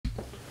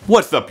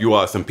What's up, you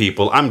awesome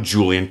people? I'm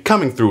Julian,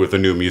 coming through with a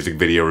new music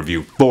video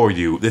review for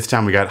you. This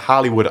time we got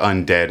Hollywood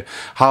Undead,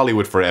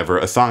 Hollywood Forever,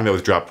 a song that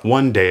was dropped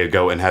 1 day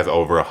ago and has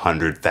over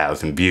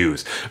 100,000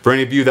 views. For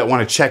any of you that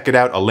want to check it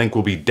out, a link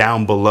will be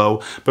down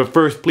below. But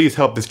first, please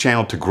help this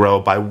channel to grow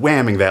by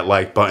whamming that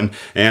like button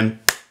and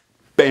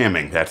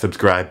bamming that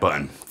subscribe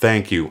button.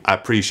 Thank you. I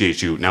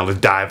appreciate you. Now let's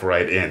dive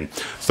right in.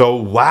 So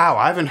wow,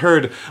 I haven't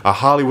heard a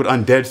Hollywood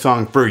Undead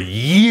song for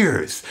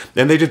years.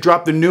 And they just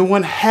dropped a new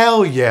one?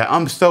 Hell yeah,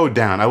 I'm so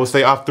down. I will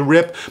say off the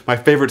rip, my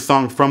favorite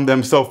song from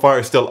them so far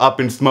is still Up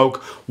in Smoke.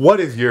 What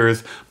is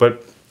yours?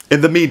 But in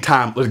the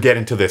meantime, let's get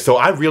into this. So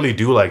I really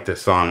do like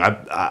this song.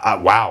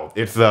 Wow,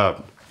 it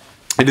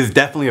is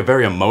definitely a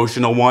very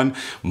emotional one,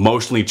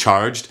 emotionally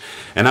charged.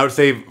 And I would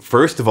say,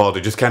 first of all, to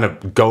just kind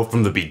of go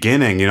from the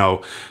beginning, you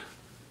know,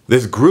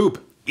 this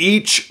group,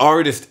 each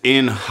artist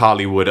in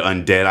Hollywood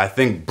Undead, I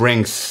think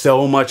brings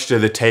so much to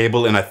the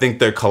table, and I think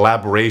their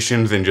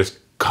collaborations and just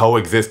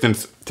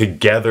coexistence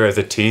together as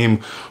a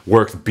team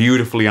works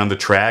beautifully on the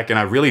track, and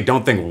I really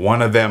don't think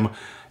one of them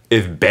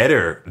is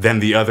better than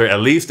the other, at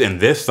least in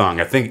this song.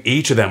 I think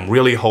each of them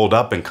really hold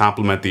up and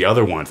complement the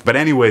other ones. But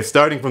anyway,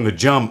 starting from the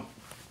jump,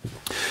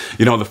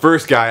 you know, the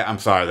first guy, I'm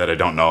sorry that I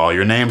don't know all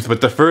your names,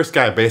 but the first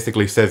guy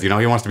basically says, you know,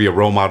 he wants to be a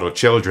role model of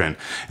children,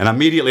 and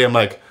immediately I'm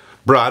like,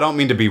 bro, I don't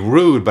mean to be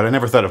rude, but I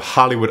never thought of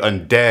Hollywood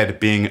Undead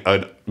being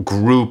a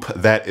group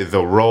that is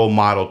a role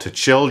model to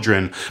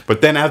children.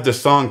 But then as the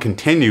song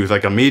continues,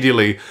 like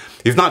immediately,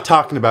 he's not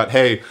talking about,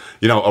 hey,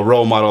 you know, a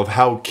role model of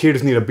how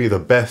kids need to be the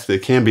best they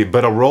can be,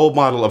 but a role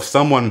model of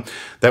someone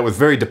that was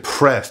very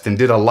depressed and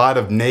did a lot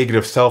of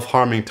negative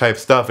self-harming type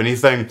stuff. And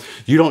he's saying,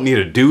 you don't need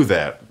to do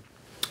that.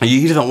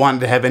 He doesn't want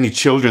to have any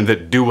children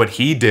that do what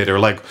he did, or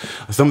like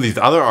some of these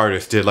other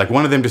artists did. Like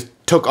one of them just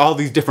took all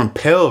these different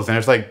pills, and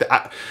it's like,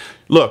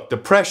 look,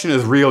 depression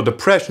is real,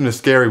 depression is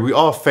scary, we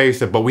all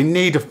face it, but we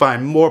need to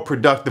find more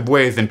productive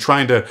ways than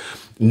trying to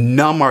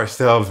numb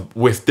ourselves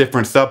with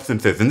different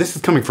substances. And this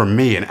is coming from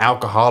me, an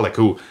alcoholic,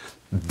 who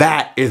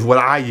that is what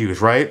I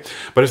use, right?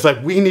 But it's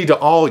like we need to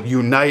all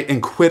unite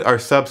and quit our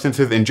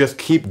substances and just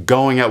keep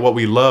going at what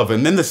we love.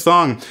 And then the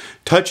song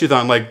touches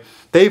on, like,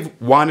 they've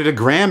wanted a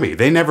Grammy.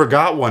 They never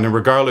got one, and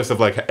regardless of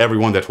like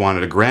everyone that's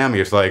wanted a Grammy,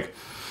 it's like,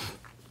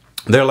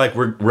 they're like,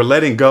 we're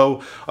letting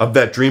go of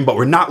that dream, but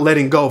we're not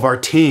letting go of our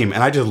team.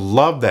 And I just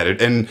love that.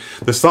 And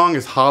the song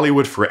is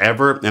Hollywood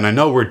Forever. And I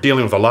know we're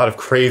dealing with a lot of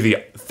crazy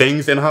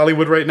things in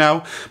Hollywood right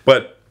now,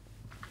 but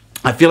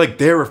I feel like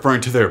they're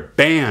referring to their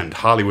band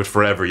Hollywood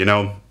Forever, you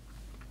know?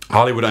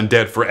 Hollywood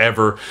Undead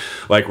Forever,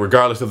 like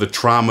regardless of the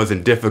traumas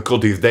and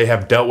difficulties they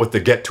have dealt with to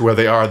get to where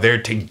they are,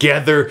 they're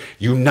together,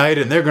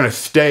 united, and they're gonna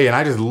stay. And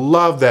I just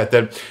love that.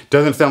 That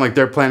doesn't sound like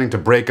they're planning to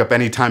break up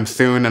anytime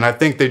soon. And I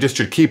think they just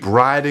should keep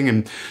riding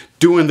and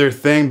doing their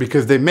thing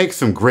because they make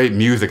some great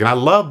music. And I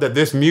love that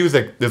this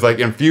music is like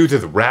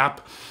infuses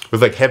rap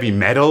with like heavy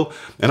metal.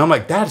 And I'm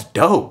like, that's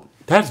dope.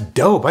 That's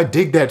dope. I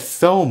dig that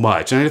so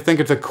much. And I think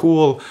it's a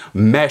cool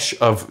mesh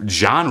of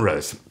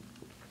genres,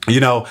 you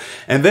know?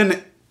 And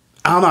then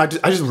I don't know,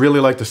 I just really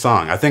like the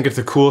song. I think it's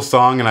a cool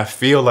song, and I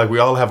feel like we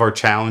all have our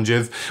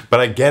challenges, but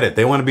I get it.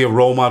 They want to be a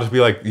role model to be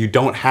like, you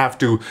don't have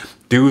to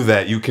do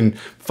that. You can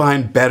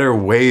find better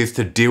ways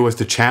to deal with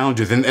the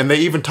challenges. And they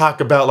even talk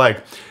about,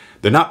 like,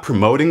 they're not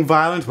promoting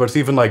violence, but it's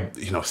even like,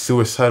 you know,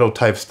 suicidal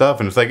type stuff.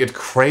 And it's like, it's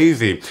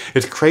crazy.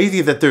 It's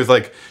crazy that there's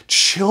like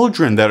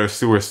children that are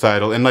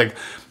suicidal. And like,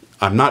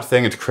 I'm not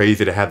saying it's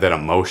crazy to have that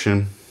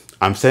emotion.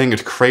 I'm saying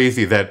it's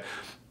crazy that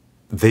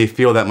they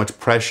feel that much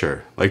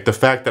pressure. Like the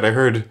fact that I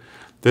heard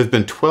there's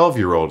been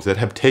 12-year-olds that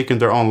have taken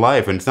their own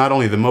life, and it's not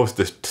only the most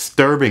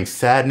disturbing,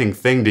 saddening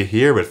thing to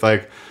hear, but it's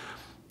like,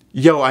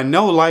 yo, I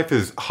know life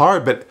is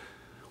hard, but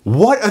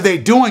what are they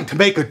doing to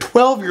make a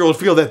 12-year-old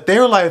feel that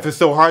their life is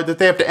so hard that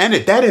they have to end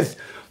it? That is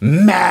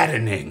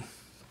maddening.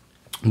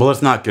 But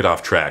let's not get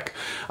off track.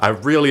 I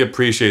really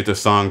appreciate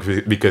this song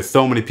because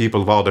so many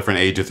people of all different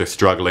ages are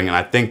struggling, and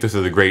I think this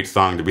is a great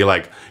song to be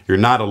like, you're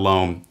not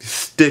alone,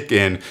 stick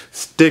in,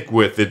 stick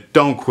with it,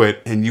 don't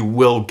quit, and you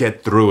will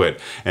get through it.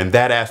 And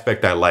that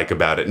aspect I like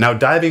about it. Now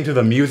diving to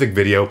the music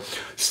video,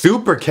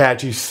 super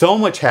catchy, so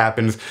much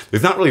happens.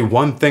 There's not really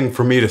one thing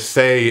for me to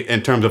say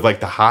in terms of like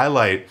the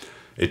highlight.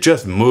 It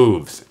just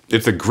moves.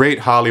 It's a great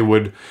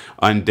Hollywood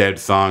Undead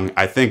song.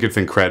 I think it's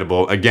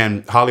incredible.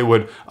 Again,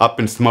 Hollywood Up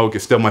in Smoke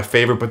is still my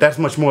favorite, but that's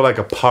much more like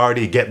a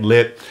party, get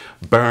lit,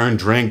 burn,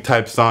 drink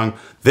type song.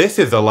 This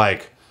is a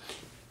like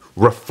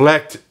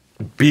reflect,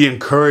 be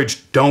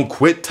encouraged, don't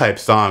quit type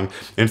song.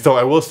 And so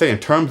I will say, in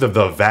terms of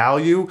the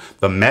value,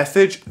 the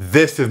message,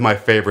 this is my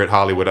favorite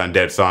Hollywood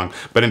Undead song.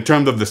 But in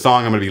terms of the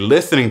song I'm gonna be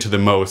listening to the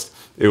most,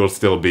 it will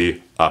still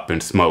be Up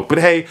in Smoke. But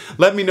hey,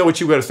 let me know what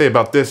you got to say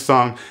about this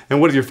song, and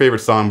what is your favorite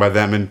song by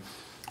them, and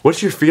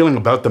what's your feeling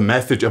about the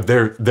message of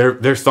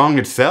their song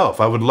itself?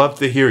 I would love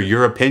to hear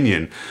your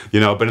opinion, you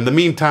know. But in the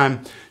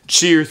meantime,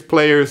 cheers,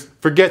 players,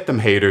 forget them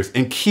haters,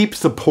 and keep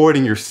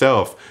supporting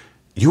yourself.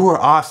 You are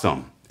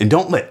awesome, and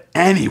don't let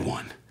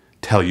anyone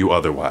tell you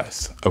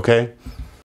otherwise, okay?